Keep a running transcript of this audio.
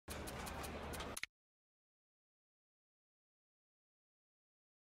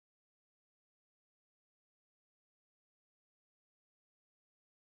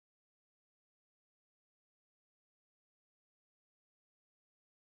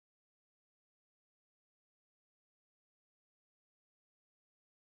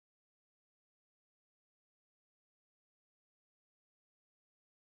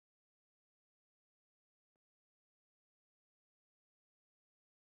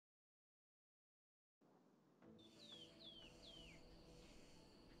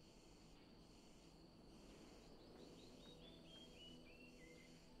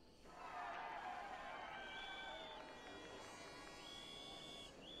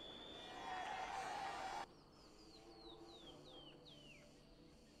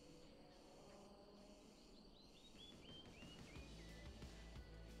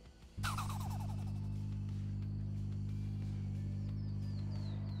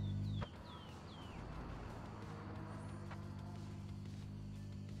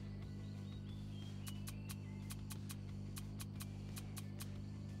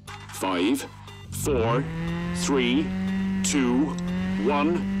5, 4, 3, 2,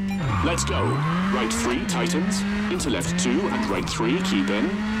 1. Let's go. Right 3 tightens, into left 2 and right 3, keep in.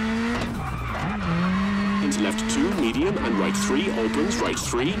 Into left 2, medium and right 3, opens, right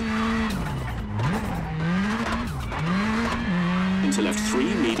 3. Into left 3,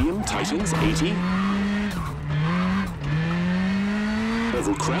 medium, tightens, 80.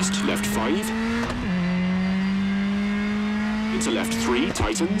 Over crest, left 5. Into left 3,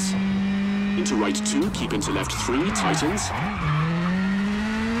 tightens. Into right 2, keep into left 3, tightens.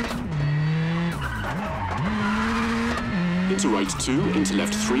 Into right 2, into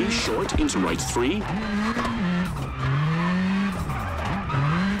left 3, short, into right 3.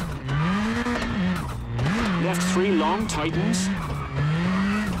 Left 3, long, tightens.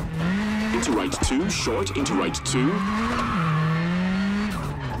 Into right 2, short, into right 2.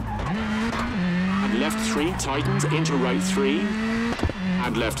 And left 3, tightens, into right 3.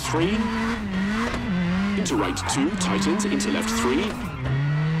 And left 3. Into right 2, tightens, into left 3.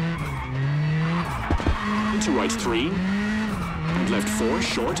 Into right 3. And left 4,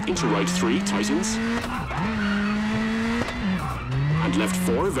 short, into right 3, tightens. And left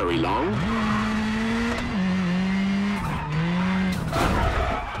 4, very long.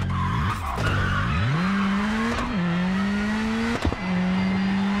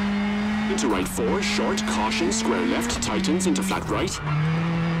 Into right 4, short, caution, square left, tightens, into flat right.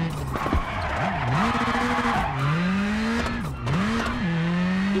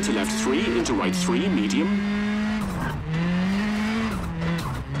 Into left 3, into right 3, medium.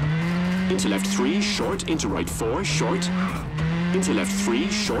 Into left 3, short, into right 4, short. Into left 3,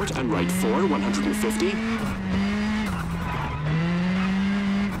 short and right 4, 150.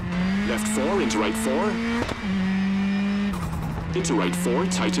 Left 4, into right 4. Into right 4,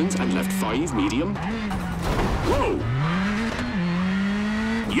 tightens and left 5, medium. Whoa!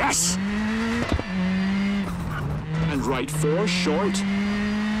 Yes! And right 4, short.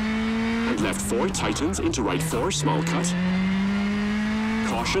 And left 4, tightens, into right 4, small cut.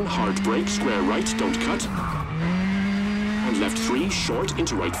 Caution, hard brake, square right, don't cut. And left 3, short,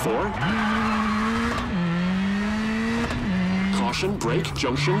 into right 4. Caution, brake,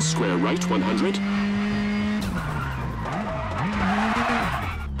 junction, square right, 100.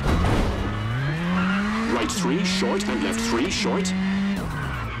 Right 3, short, and left 3, short.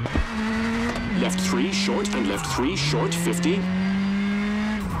 Left 3, short, and left 3, short, 50.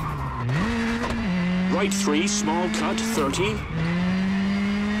 Right 3, small cut, 30.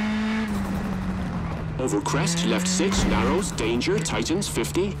 Over crest, left 6, narrows, danger, tightens,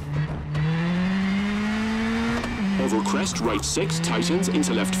 50. Over crest, right 6, tightens,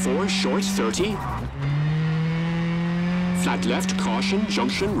 into left 4, short, 30. Flat left, caution,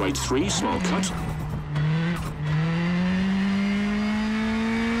 junction, right 3, small cut.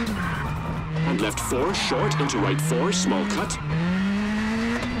 And left 4, short, into right 4, small cut.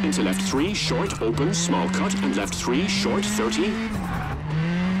 Into left 3, short, open, small cut, and left 3, short, 30.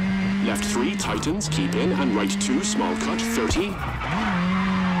 Left 3, tightens, keep in, and right 2, small cut, 30.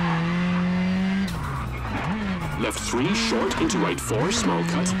 Left 3, short, into right 4, small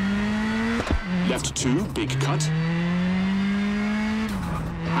cut. Left 2, big cut.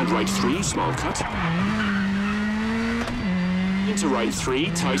 And right 3, small cut. Into right 3,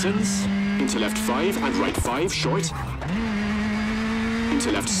 tightens. Into left 5, and right 5, short.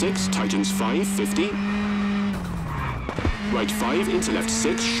 Into left 6, tightens 5, 50. Right 5, into left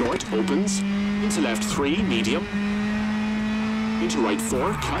 6, short, opens. Into left 3, medium. Into right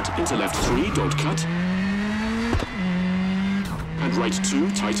 4, cut. Into left 3, don't cut. And right 2,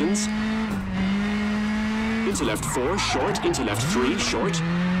 tightens. Into left 4, short. Into left 3, short.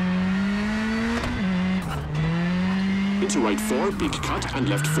 Into right 4, big cut. And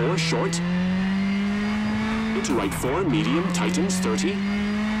left 4, short. Into right 4, medium, tightens, 30.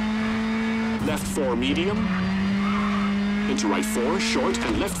 Left 4, medium. Into right 4, short,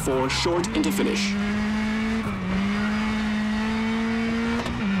 and left 4, short, into finish.